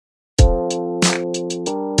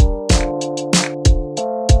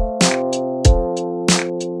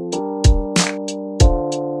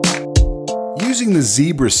Using the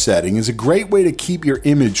zebra setting is a great way to keep your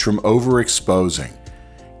image from overexposing.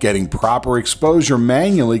 Getting proper exposure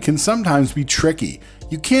manually can sometimes be tricky.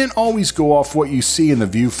 You can't always go off what you see in the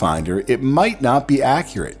viewfinder, it might not be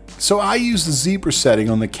accurate. So I use the zebra setting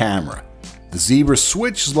on the camera. The zebra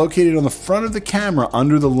switch is located on the front of the camera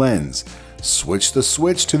under the lens. Switch the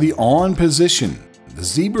switch to the on position. The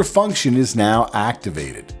zebra function is now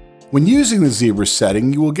activated. When using the zebra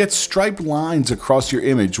setting, you will get striped lines across your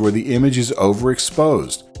image where the image is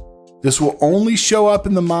overexposed. This will only show up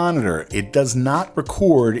in the monitor. It does not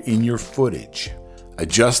record in your footage.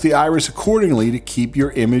 Adjust the iris accordingly to keep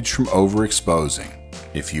your image from overexposing.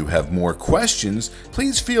 If you have more questions,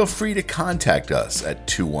 please feel free to contact us at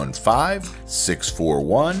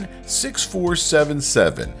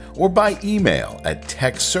 215-641-6477 or by email at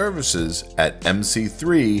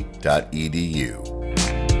techservices@mc3.edu.